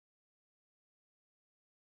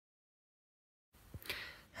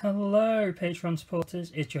Hello Patreon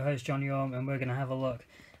supporters, it's your host John Yorm and we're going to have a look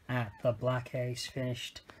at the Black Ace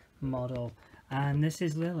finished model, and this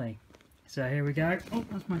is Lily. So here we go. Oh,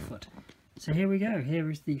 that's my foot. So here we go, here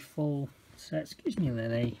is the full set. Excuse me,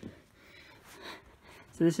 Lily.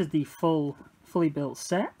 So this is the fully built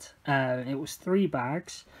set. It was 3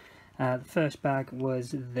 bags. The first bag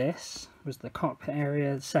was the cockpit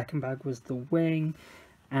area, the second bag was the wing,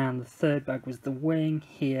 and the third bag was the wing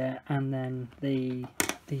here, and then these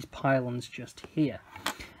pylons just here.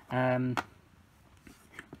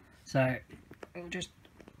 So we'll just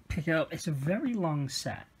pick it up. It's a very long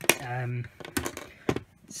set,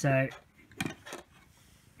 so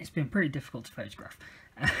it's been pretty difficult to photograph.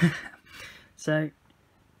 So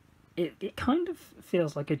it kind of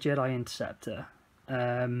feels like a Jedi Interceptor,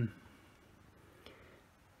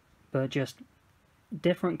 but just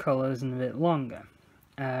different colours and a bit longer,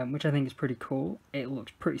 which I think is pretty cool. It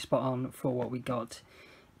looks pretty spot on for what we got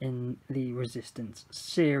in the Resistance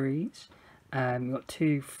series. We've got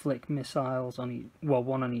 2 flick missiles on each, well,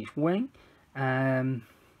 1 on each wing. For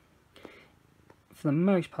the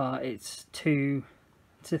most part, it's 2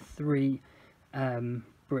 to 3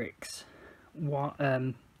 bricks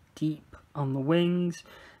deep on the wings.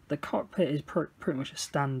 The cockpit is pretty much a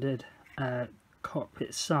standard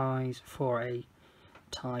cockpit size for a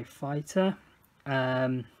TIE fighter,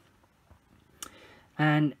 and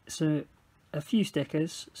so a few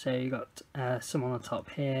stickers. So you got some on the top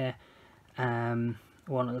here, one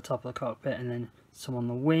at the top of the cockpit, and then some on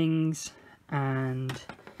the wings, and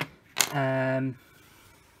yeah,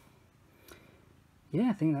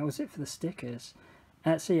 I think that was it for the stickers.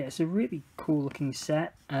 So yeah, it's a really cool looking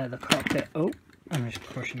set. The cockpit, oh, I'm just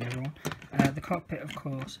crushing everyone. The cockpit, of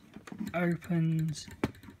course, opens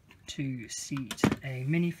to seat a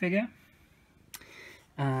minifigure,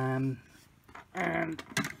 and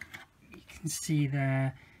you can see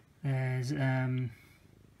there's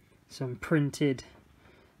some printed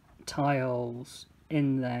tiles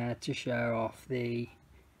in there to show off the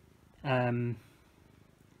and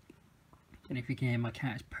if you can hear my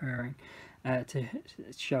cat is purring, to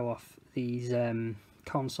show off these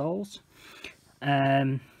consoles.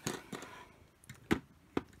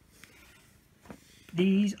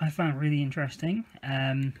 These I found really interesting.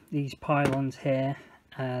 These pylons here,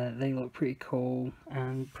 they look pretty cool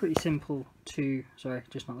and pretty simple to, sorry,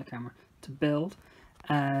 just not the camera, to build.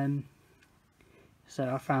 So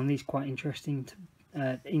I found these quite interesting,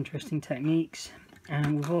 interesting techniques.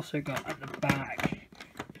 And we've also got at the back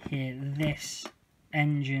here, this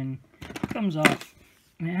engine comes off,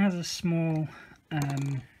 and it has a small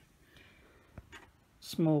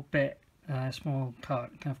bit, small kind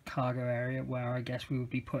of cargo area where I guess we would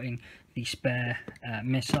be putting the spare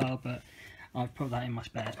missile, but I've put that in my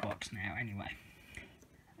spares box now anyway,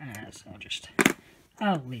 so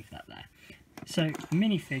I'll leave that there. So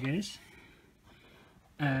minifigures,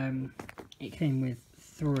 it came with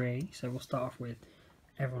 3, so we'll start off with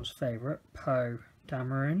everyone's favourite, Poe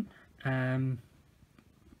Dameron. I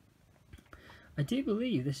do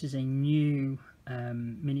believe this is a new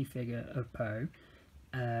minifigure of Poe.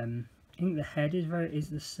 I think the head is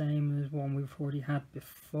the same as one we've already had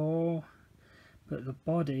before, but the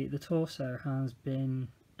body, the torso, has been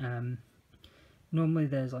normally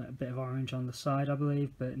there's like a bit of orange on the side, I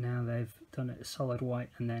believe, but now they've done it solid white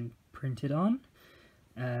and then printed on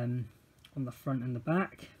the front and the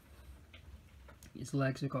back. His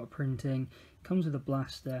legs have got printing, comes with a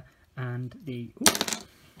blaster and the, oops,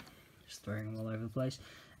 just throwing them all over the place,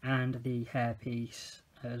 and the hairpiece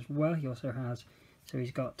as well. He also has, so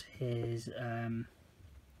he's got his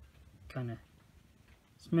kind of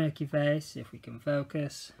smirky face, if we can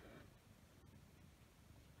focus.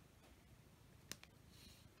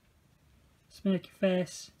 Smirky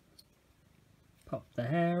face, pop the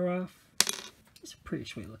hair off. It's a pretty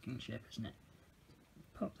sweet looking ship, isn't it?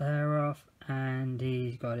 Pop the hair off, and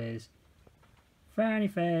he's got his frowny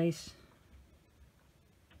face.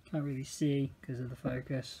 Can't really see because of the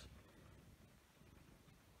focus,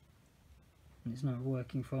 and it's not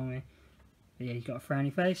working for me, but yeah, he's got a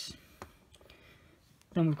frowny face.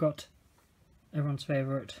 Then we've got everyone's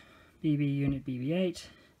favourite BB unit BB-8,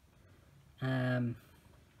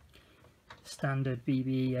 standard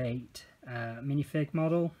BB-8 minifig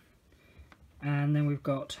model, and then we've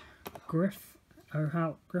got Griff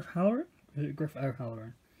O'Halloran. Is it Griff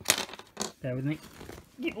O'Halloran? Bear with me.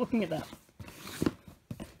 Keep looking at that.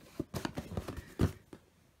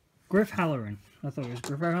 Griff Halloran. I thought it was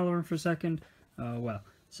Griff O'Halloran for a second. Oh well.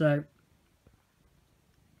 So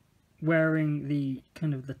wearing the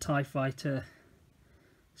kind of the TIE fighter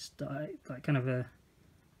style, like kind of a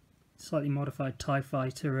slightly modified TIE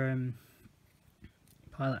fighter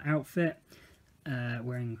pilot outfit,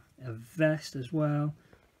 wearing a vest as well.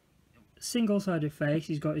 Single-sided face.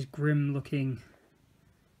 He's got his grim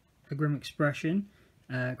expression.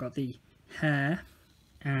 Got the hair,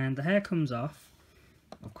 and the hair comes off,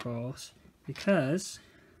 of course, because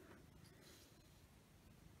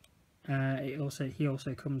he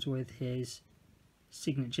also comes with his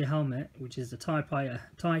signature helmet, which is the TIE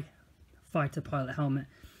Fighter pilot helmet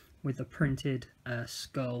with the printed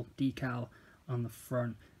skull decal on the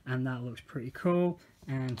front, and that looks pretty cool.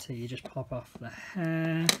 And so you just pop off the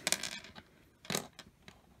hair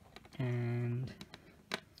and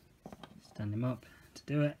stand him up to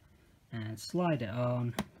do it and slide it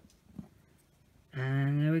on,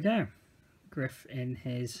 and there we go, Griff in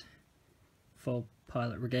his full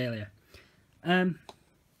pilot regalia. I'm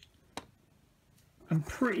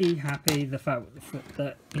pretty happy the fact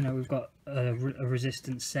that, you know, we've got a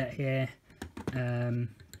Resistance set here.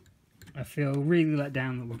 I feel really let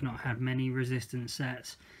down that we've not had many Resistance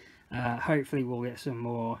sets. Hopefully we'll get some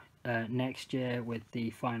more next year with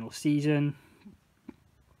the final season.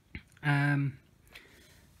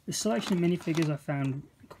 The selection of minifigures I found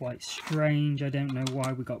quite strange. I don't know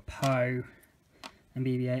why we got Poe and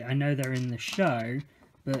BB-8. I know they're in the show,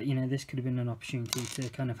 but you know, this could have been an opportunity to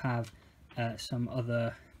kind of have some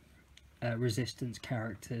other Resistance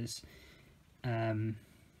characters, you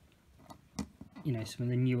know, some of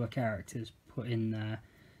the newer characters put in there.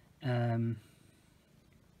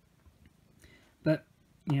 But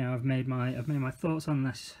you know, I've made my thoughts on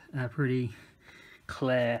this pretty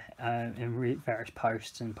clear in various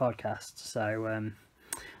posts and podcasts, so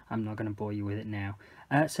I'm not going to bore you with it now.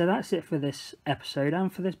 So that's it for this episode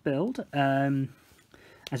and for this build.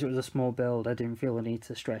 As it was a small build, I didn't feel the need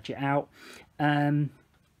to stretch it out.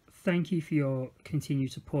 Thank you for your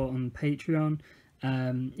continued support on Patreon.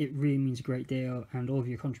 It really means a great deal, and all of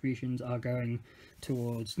your contributions are going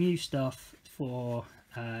towards new stuff for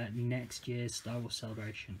next year's Star Wars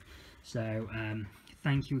Celebration. So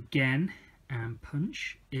thank you again, and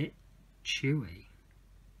punch it chewy.